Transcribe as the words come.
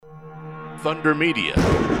Thunder Media.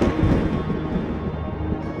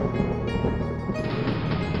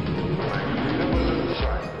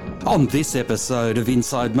 On this episode of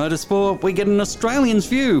Inside Motorsport, we get an Australian's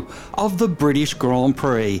view of the British Grand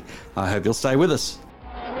Prix. I hope you'll stay with us.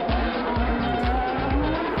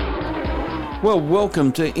 Well,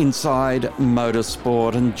 welcome to Inside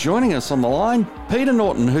Motorsport, and joining us on the line, Peter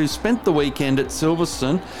Norton, who spent the weekend at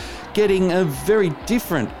Silverstone getting a very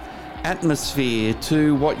different atmosphere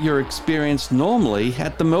to what you're experienced normally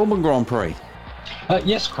at the Melbourne Grand Prix.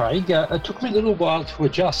 Yes, Craig. It took me a little while to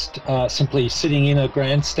adjust, simply sitting in a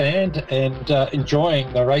grandstand and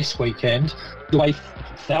enjoying the race weekend the way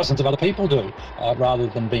thousands of other people do, rather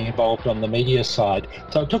than being involved on the media side.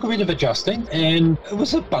 So it took a bit of adjusting, and it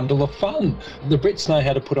was a bundle of fun. The Brits know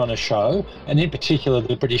how to put on a show, and in particular,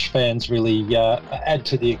 the British fans really add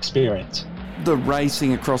to the experience. The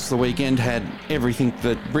racing across the weekend had everything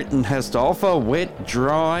that Britain has to offer: wet,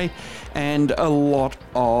 dry, and a lot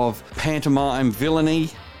of pantomime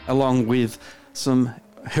villainy, along with some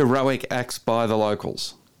heroic acts by the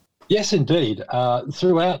locals. Yes, indeed.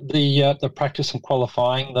 Throughout the practice and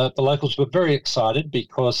qualifying, the locals were very excited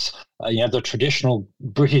because the traditional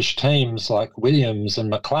British teams like Williams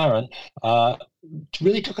and McLaren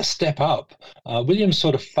really took a step up. Williams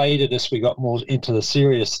sort of faded as we got more into the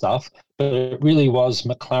serious stuff, but it really was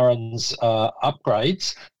McLaren's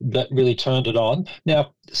upgrades that really turned it on.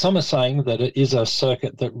 Now, some are saying that it is a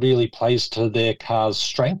circuit that really plays to their car's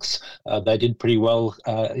strengths. They did pretty well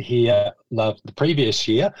here the previous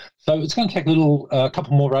year. So it's going to take a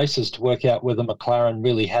couple more races to work out whether McLaren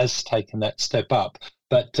really has taken that step up.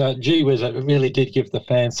 But gee whiz, it really did give the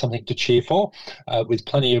fans something to cheer for, with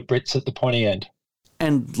plenty of Brits at the pointy end.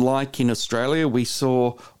 And like in Australia, we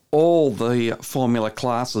saw all the Formula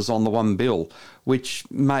classes on the one bill, which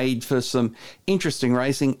made for some interesting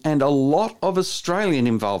racing and a lot of Australian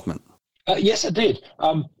involvement. Yes, it did.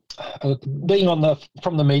 Being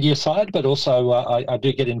from the media side, but also I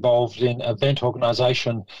do get involved in event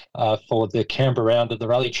organisation for the Canberra round of the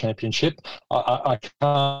Rally Championship. I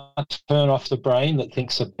can't turn off the brain that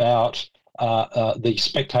thinks about the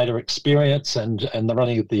spectator experience and the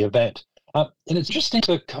running of the event. And it's interesting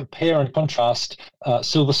to compare and contrast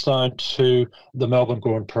Silverstone to the Melbourne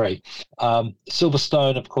Grand Prix.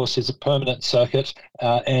 Silverstone, of course, is a permanent circuit,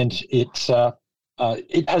 and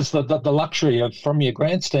it has the luxury of, from your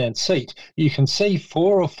grandstand seat, you can see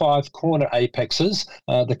 4 or 5 corner apexes.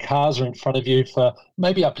 The cars are in front of you for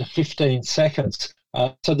maybe up to 15 seconds.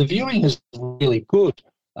 So the viewing is really good.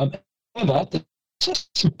 However, there's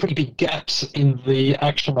some pretty big gaps in the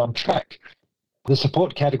action on track. The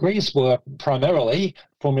support categories were primarily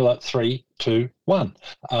Formula 3, 2, 1.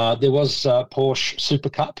 There was Porsche Super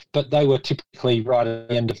Cup, but they were typically right at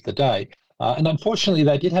the end of the day. And unfortunately,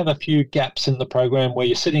 they did have a few gaps in the program where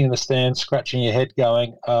you're sitting in the stand, scratching your head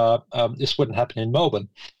going, this wouldn't happen in Melbourne.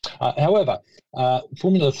 However,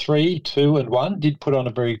 Formula 3, 2 and 1 did put on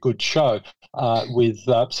a very good show with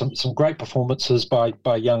some great performances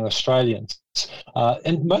by young Australians.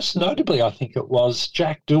 And most notably, I think it was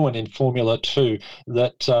Jack Doohan in Formula 2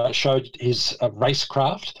 that showed his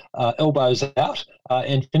racecraft, elbows out,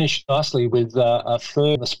 and finished nicely with a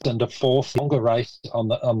third and a fourth longer race on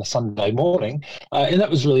the Sunday morning. And that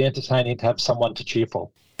was really entertaining to have someone to cheer for.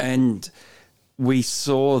 And we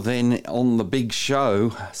saw then on the big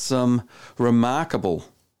show some remarkable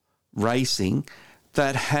racing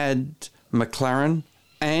that had McLaren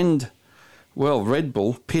and Red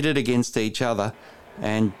Bull pitted against each other,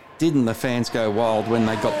 and didn't the fans go wild when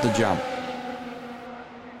they got the jump?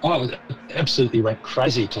 Oh, it absolutely went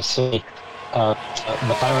crazy to see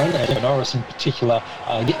McLaren and Norris in particular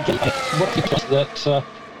get that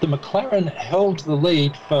the McLaren held the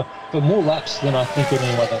lead for more laps than I think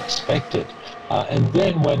anyone expected. And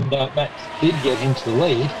then when Max did get into the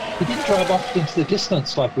lead, he didn't drive off into the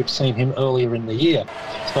distance like we've seen him earlier in the year.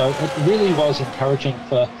 So it really was encouraging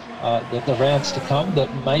for the rounds to come that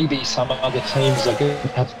maybe some other teams are going to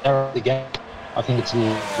have narrowed the gap. I think it's a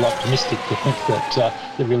little optimistic to think that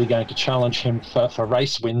they're really going to challenge him for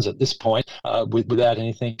race wins at this point without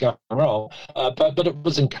anything going wrong. But it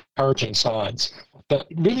was encouraging signs. But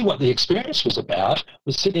really what the experience was about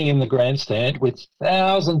was sitting in the grandstand with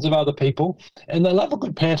thousands of other people, and they love a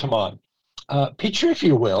good pantomime. Picture, if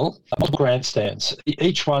you will, grandstands.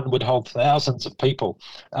 Each one would hold thousands of people,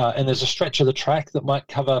 and there's a stretch of the track that might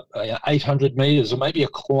cover 800 metres or maybe a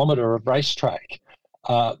kilometre of racetrack.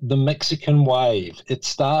 The Mexican Wave. It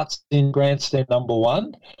starts in grandstand number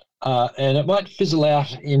 1, and it might fizzle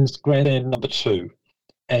out in grandstand number 2.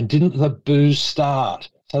 And didn't the booze start?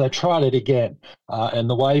 So they tried it again, and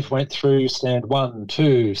the wave went through stand 1,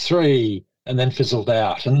 2, 3, and then fizzled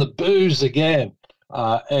out. And the boos again.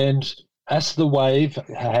 And as the wave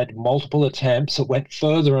had multiple attempts, it went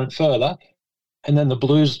further and further, and then the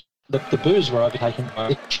boos were overtaken by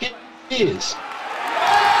the cheers.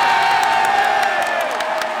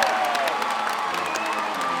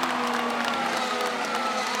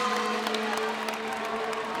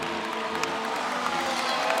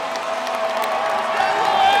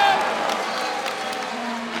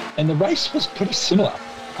 And the race was pretty similar.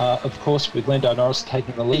 Of course, with Lando Norris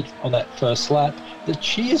taking the lead on that first lap, the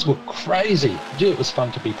cheers were crazy. Gee, it was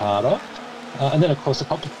fun to be part of. And then, of course, a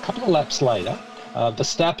couple of laps later,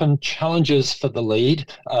 Verstappen challenges for the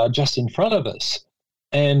lead just in front of us.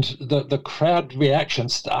 And the crowd reaction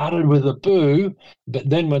started with a boo, but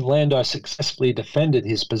then when Lando successfully defended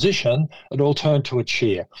his position, it all turned to a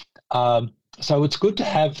cheer. So it's good to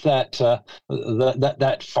have that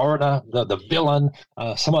foreigner, the villain,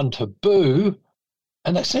 someone to boo.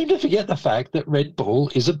 And they seem to forget the fact that Red Bull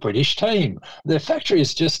is a British team. Their factory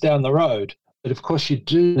is just down the road. But of course, you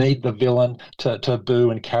do need the villain to boo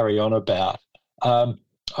and carry on about. I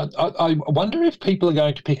wonder if people are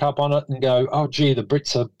going to pick up on it and go, oh, gee, the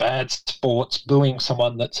Brits are bad sports, booing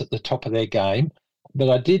someone that's at the top of their game. But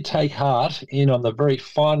I did take heart in on the very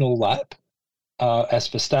final lap, as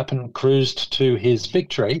Verstappen cruised to his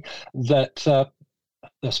victory, that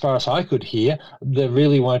as far as I could hear, there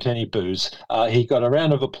really weren't any boos. He got a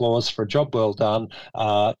round of applause for a job well done.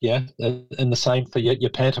 And the same for your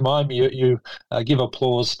pantomime. You give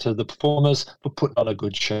applause to the performers for putting on a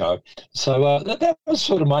good show. So that was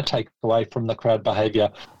sort of my takeaway from the crowd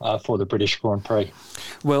behaviour for the British Grand Prix.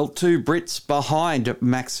 Well, two Brits behind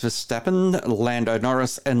Max Verstappen, Lando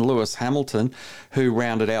Norris and Lewis Hamilton, who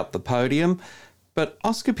rounded out the podium. But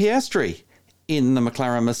Oscar Piastri in the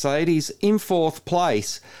McLaren Mercedes in fourth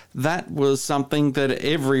place. That was something that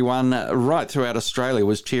everyone right throughout Australia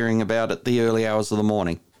was cheering about at the early hours of the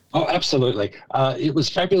morning. Oh, absolutely. It was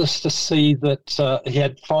fabulous to see that he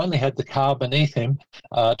had finally had the car beneath him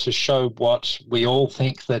to show what we all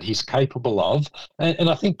think that he's capable of. And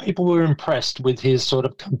I think people were impressed with his sort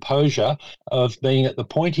of composure of being at the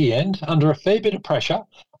pointy end under a fair bit of pressure.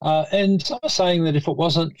 And some are saying that if it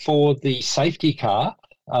wasn't for the safety car,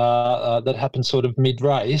 that happened sort of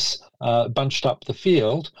mid-race, bunched up the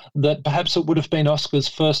field, that perhaps it would have been Oscar's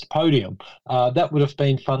first podium. That would have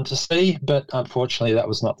been fun to see, but unfortunately that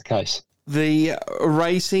was not the case. The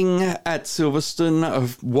racing at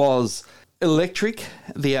Silverstone was electric,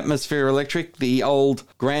 the atmosphere electric. The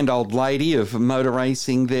grand old lady of motor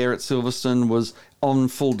racing there at Silverstone was on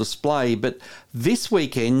full display. But this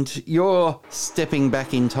weekend, you're stepping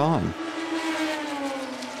back in time.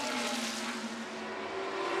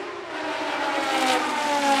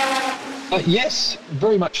 Yes,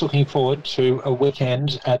 very much looking forward to a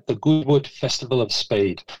weekend at the Goodwood Festival of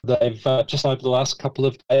Speed. They've just over the last couple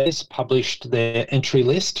of days published their entry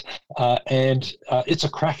list, and it's a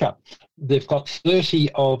cracker. They've got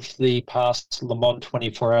 30 of the past Le Mans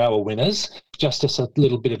 24-hour winners, just as a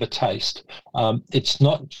little bit of a taste. It's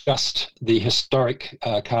not just the historic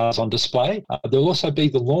cars on display. There'll also be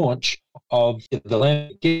the launch of the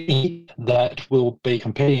Lamborghini that will be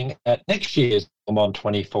competing at next year's Le Mans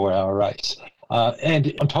 24-hour race.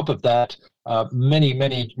 And on top of that,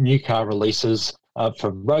 many new car releases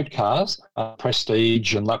for road cars.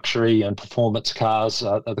 Prestige and luxury and performance cars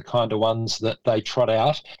are the kind of ones that they trot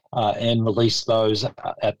out and release those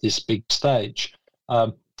at this big stage.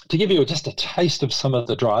 To give you just a taste of some of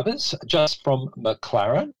the drivers, just from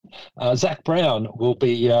McLaren, Zach Brown will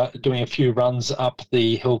be doing a few runs up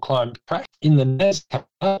the hill climb track in the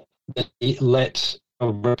NASCAR that he let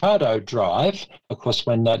Ricciardo drive. Of course,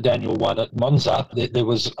 when Daniel won at Monza, there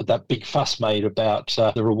was that big fuss made about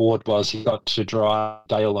the reward was he got to drive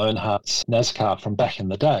Dale Earnhardt's NASCAR from back in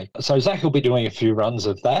the day. So Zach will be doing a few runs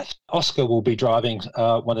of that. Oscar will be driving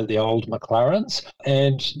one of the old McLarens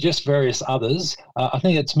and just various others. I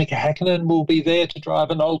think it's Mika Häkkinen will be there to drive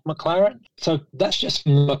an old McLaren. So that's just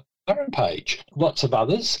from the McLaren page. Lots of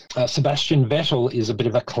others. Sebastian Vettel is a bit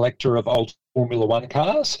of a collector of old Formula One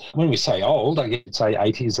cars. When we say old, I could say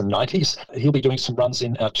 80s and 90s. He'll be doing some runs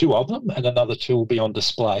in two of them, and another two will be on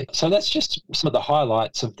display. So that's just some of the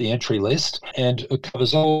highlights of the entry list, and it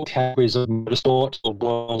covers all categories of motorsport, the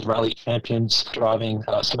World Rally Champions driving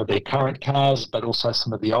some of their current cars, but also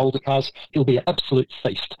some of the older cars. It'll be an absolute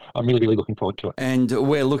feast. I'm really looking forward to it. And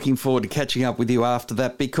we're looking forward to catching up with you after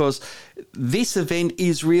that, because this event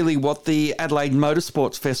is really what the Adelaide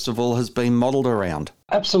Motorsports Festival has been modelled around.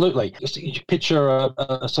 Absolutely. Just you picture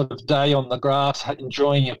a sort of day on the grass,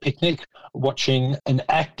 enjoying your picnic, watching an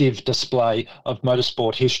active display of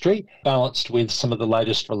motorsport history, balanced with some of the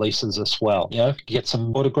latest releases as well. You know, get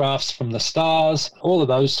some autographs from the stars, all of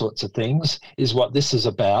those sorts of things is what this is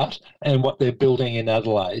about and what they're building in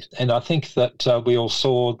Adelaide. And I think that we all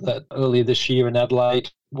saw that earlier this year in Adelaide.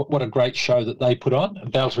 What a great show that they put on.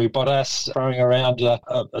 Valtteri Bottas throwing around a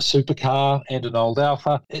supercar and an old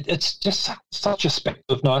Alfa. It's just such a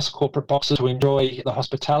spectacle of nice corporate boxes to enjoy the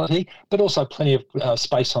hospitality, but also plenty of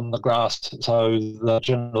space on the grass so the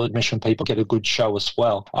general admission people get a good show as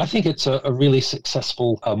well. I think it's a really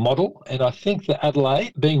successful model, and I think that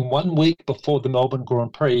Adelaide, being 1 week before the Melbourne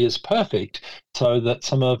Grand Prix, is perfect so that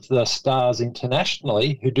some of the stars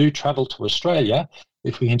internationally who do travel to Australia,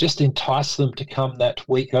 if we can just entice them to come that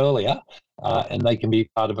week earlier, and they can be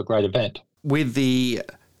part of a great event. With the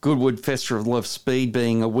Goodwood Festival of Speed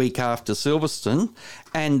being a week after Silverstone,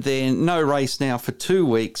 and then no race now for 2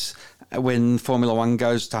 weeks when Formula One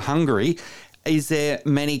goes to Hungary, is there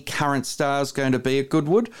many current stars going to be at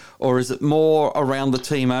Goodwood, or is it more around the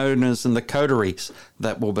team owners and the coteries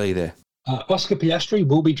that will be there? Oscar Piastri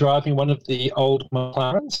will be driving one of the old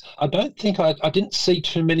McLarens. I don't think I didn't see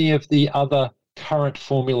too many of the other current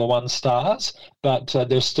Formula One stars, but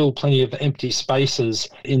there's still plenty of empty spaces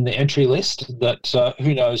in the entry list that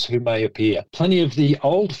who knows who may appear. Plenty of the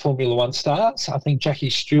old Formula One stars. I think Jackie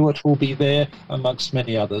Stewart will be there amongst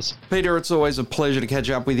many others. Peter, it's always a pleasure to catch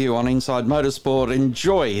up with you on Inside Motorsport.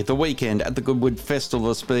 Enjoy the weekend at the Goodwood Festival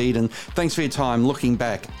of Speed, and thanks for your time looking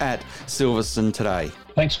back at Silverstone today.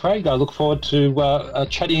 Thanks, Craig. I look forward to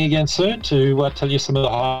chatting again soon to tell you some of the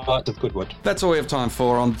highlights of Goodwood. That's all we have time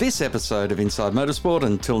for on this episode of Inside Motorsport.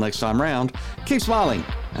 Until next time round, keep smiling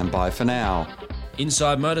and bye for now.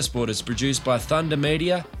 Inside Motorsport is produced by Thunder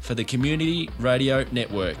Media for the Community Radio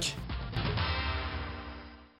Network.